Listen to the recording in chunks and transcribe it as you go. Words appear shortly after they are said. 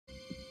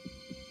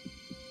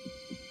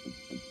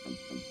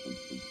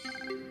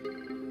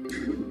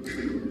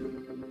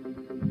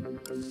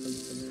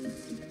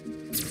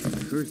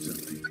heard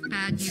something.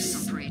 Bad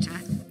news, operator.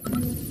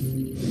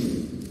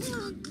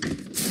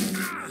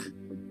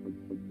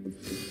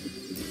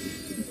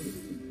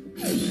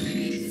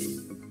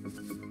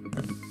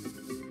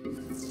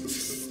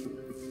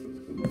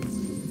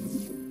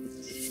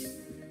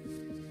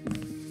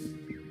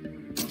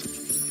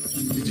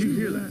 Did you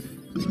hear that?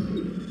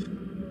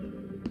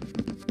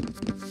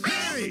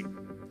 Hey!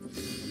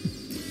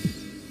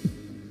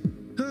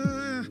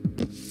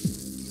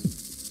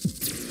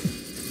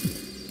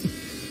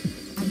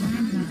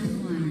 Alarm level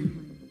 1.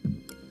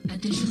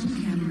 Additional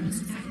cameras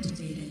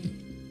activated.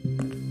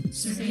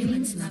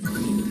 Surveillance level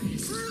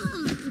increased.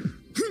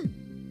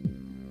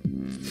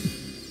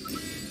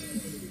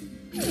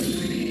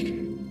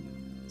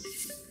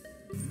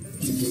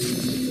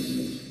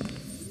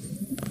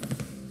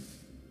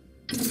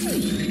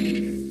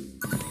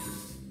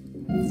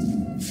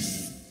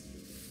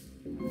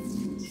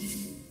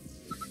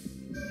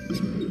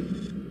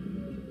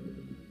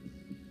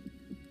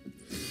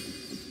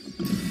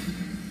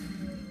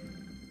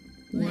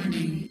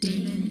 Warning,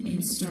 daemon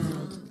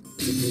installed.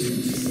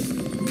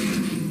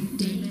 Warning,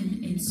 daemon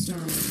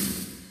installed.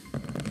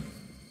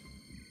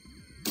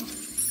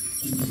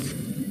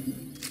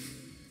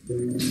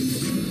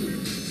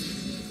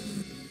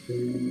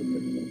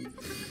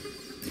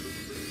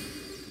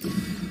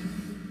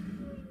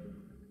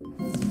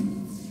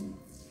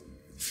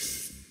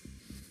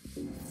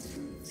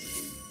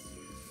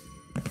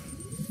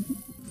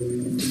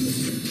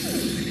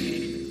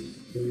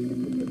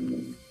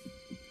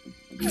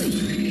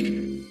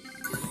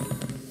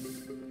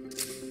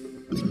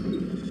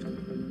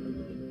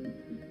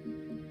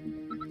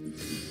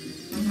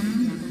 Alarm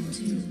level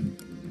 2.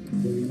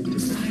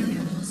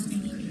 Firewalls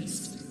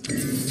increased.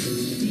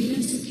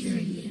 Data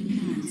security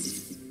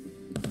enhanced.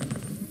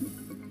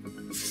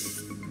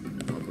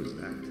 What was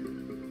that?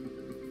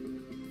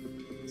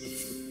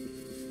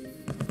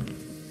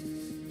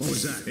 What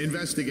was that?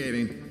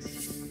 Investigating.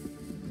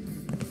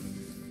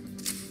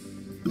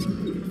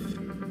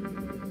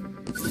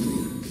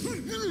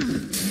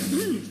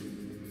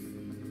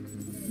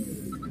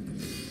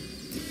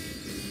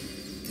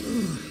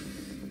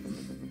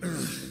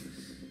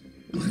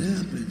 What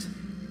happened?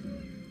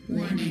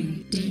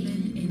 Warning,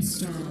 daemon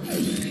installed.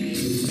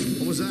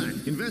 What was that?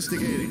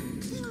 Investigating.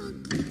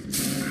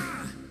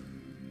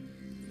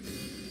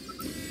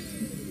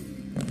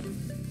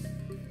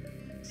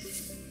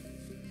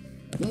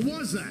 What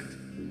was that?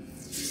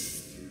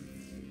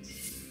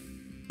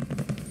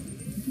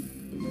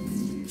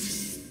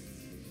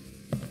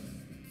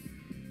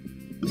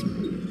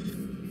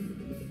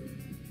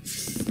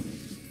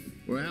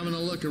 We're having a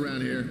look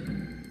around here.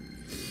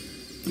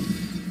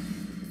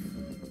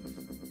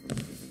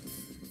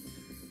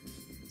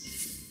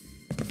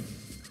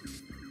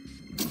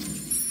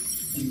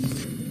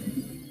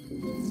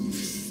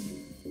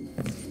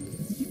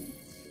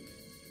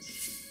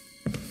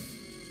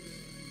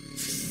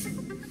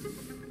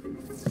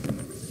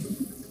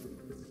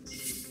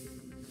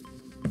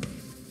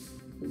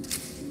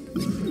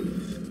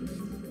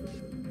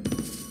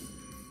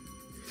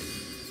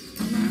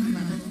 Alarm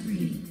level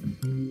 3.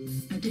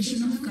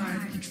 Additional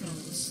guard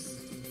patrols.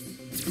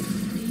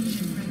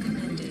 Legion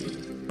recommended.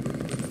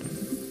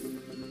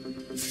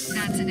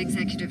 That's an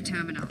executive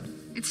terminal.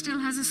 It still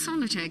has a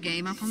solitaire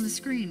game up on the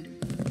screen.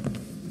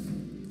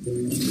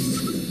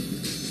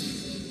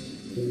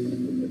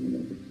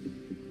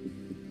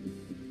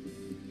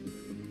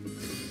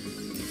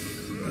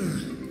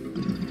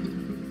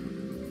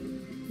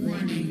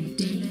 Warning,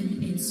 daemon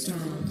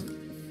installed.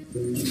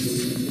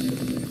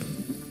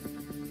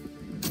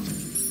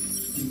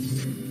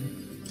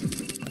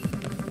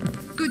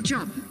 Good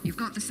job. You've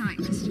got the site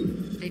list.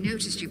 They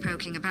noticed you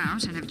poking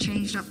about and have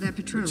changed up their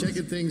patrols.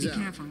 Checking things out.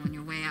 Be careful on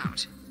your way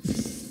out.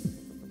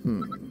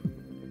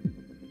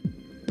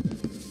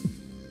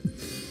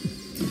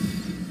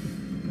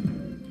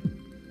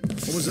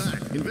 What was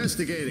that?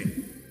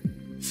 Investigating.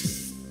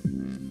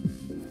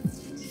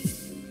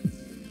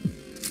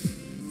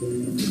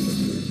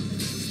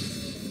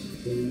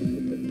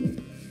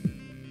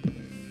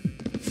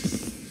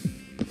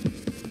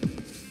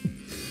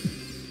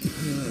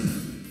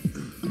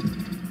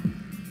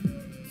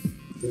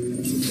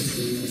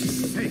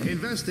 Hey,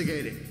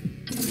 investigating.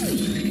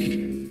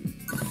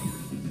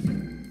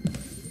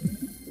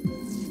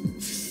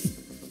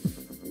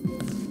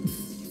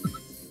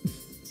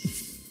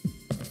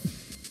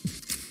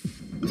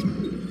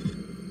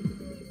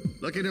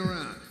 Looking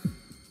around.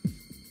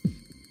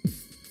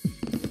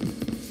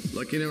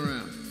 Looking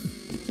around.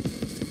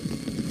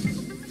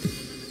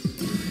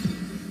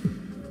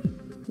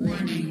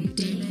 Warning,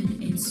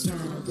 daemon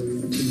installed.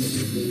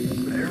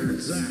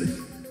 There's that.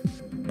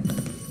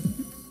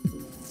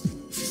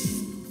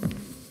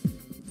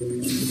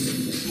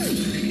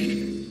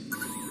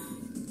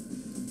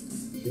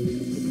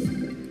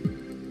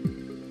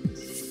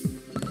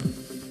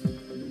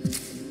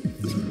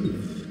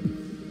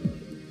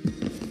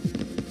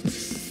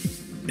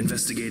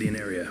 Investigating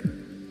area.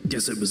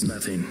 Guess it was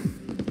nothing.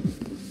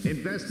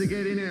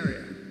 Investigating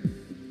area.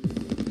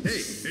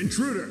 Hey,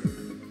 intruder.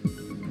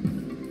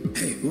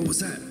 Hey, what was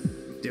that?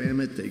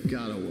 Damn it, they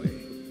got away.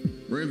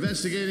 We're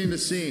investigating the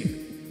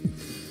scene.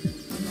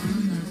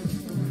 Alarm level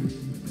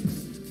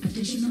 4.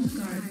 Additional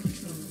guard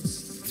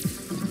patrols.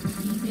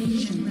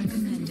 Evasion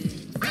recommended.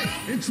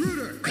 Hey,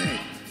 intruder!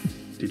 Hey,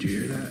 did you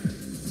hear that?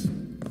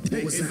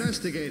 Hey, was that?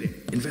 investigating.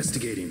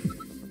 Investigating.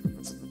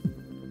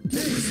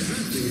 Hey,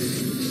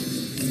 investigating.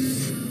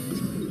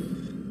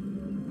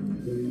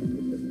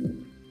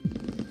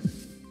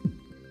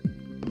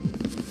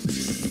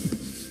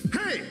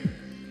 Hey!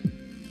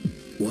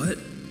 What?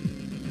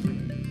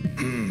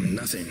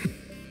 Nothing.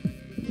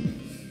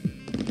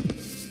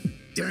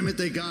 Damn it,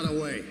 they got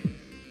away.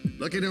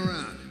 Looking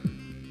around.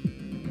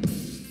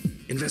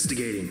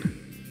 Investigating.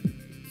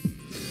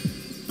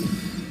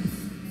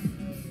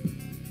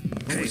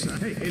 Hey,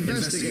 Hey,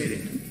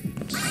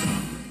 investigating.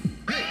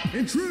 Hey,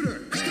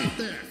 intruder! Stop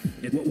there!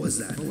 What was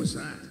that? What was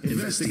that?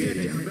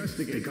 Investigating.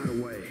 Investigate. They got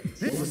away.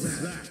 Hey, What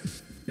was that?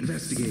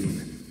 Investigating.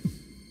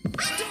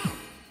 Stop!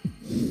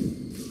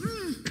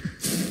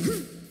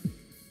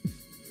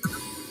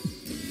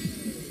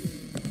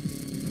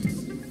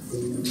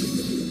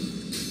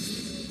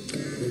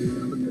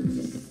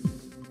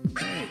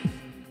 Hey!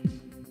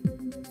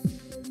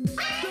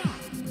 Stop!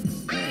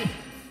 Hey!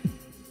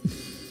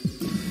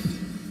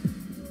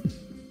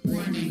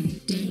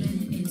 Warning,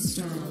 Damon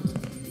installed.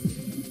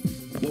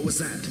 What was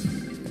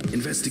that?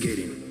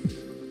 Investigating.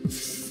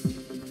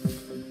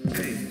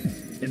 Hey,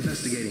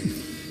 investigating.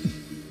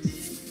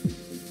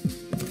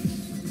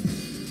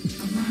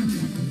 Alarm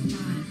level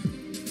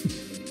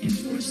 5.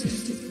 Enforcers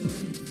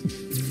deployed.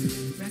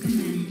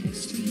 Recommend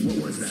extreme. What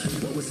was that?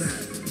 What was that?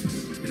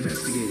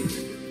 Investigating.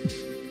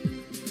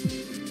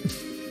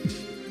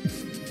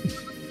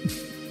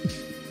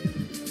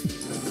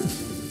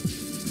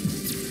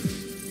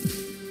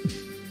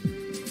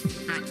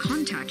 That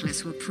contact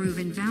list will prove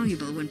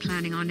invaluable when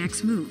planning our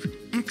next move.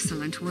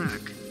 Excellent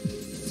work.